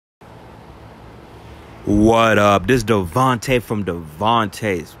What up? This is Devontae from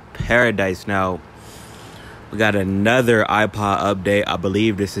Devontae's Paradise. Now, we got another iPod update. I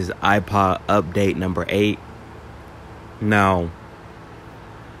believe this is iPod update number 8. Now,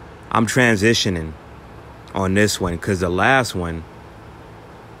 I'm transitioning on this one because the last one,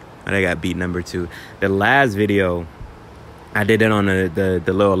 I got beat number 2. The last video, I did it on the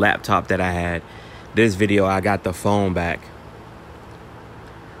little laptop that I had. This video, I got the phone back.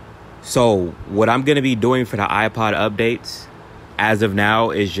 So what I'm going to be doing for the iPod updates as of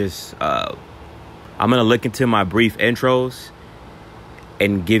now is just I'm going to look into my brief intros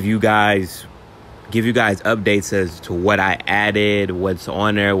and give you guys updates as to what I added, what's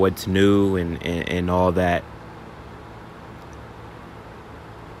on there, what's new, and all that.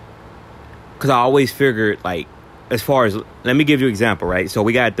 Because I always figured, like, as far as, let me give you an example, right? So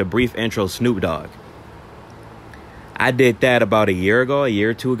we got the brief intro Snoop Dogg. I did that about a year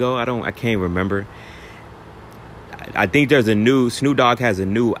or 2 ago. I can't remember. I think there's Snoop Dogg has a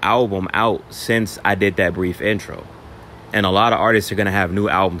new album out since I did that brief intro. And a lot of artists are going to have new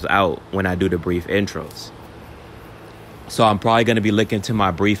albums out when I do the brief intros. So I'm probably going to be looking to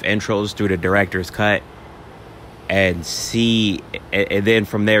my brief intros through the director's cut and then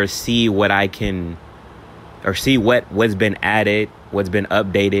from there see what I can, or see what's been added, what's been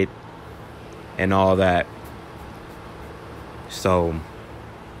updated, and all that. So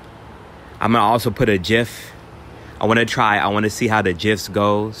I'm going to also put a GIF. I want to see how the GIFs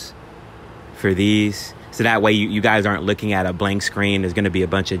goes for these. So that way you guys aren't looking at a blank screen. There's going to be a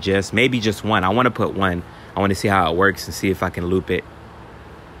bunch of GIFs. Maybe just one. I want to put one. I want to see how it works and see if I can loop it.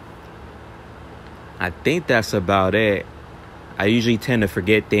 I think that's about it. I usually tend to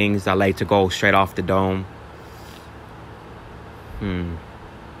forget things. I like to go straight off the dome.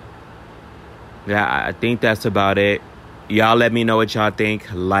 Yeah, I think that's about it. Y'all let me know what y'all think.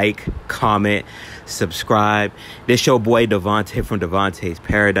 Like, comment, subscribe. This your boy Devontae from Devontae's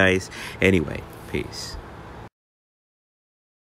Paradise. Anyway, peace.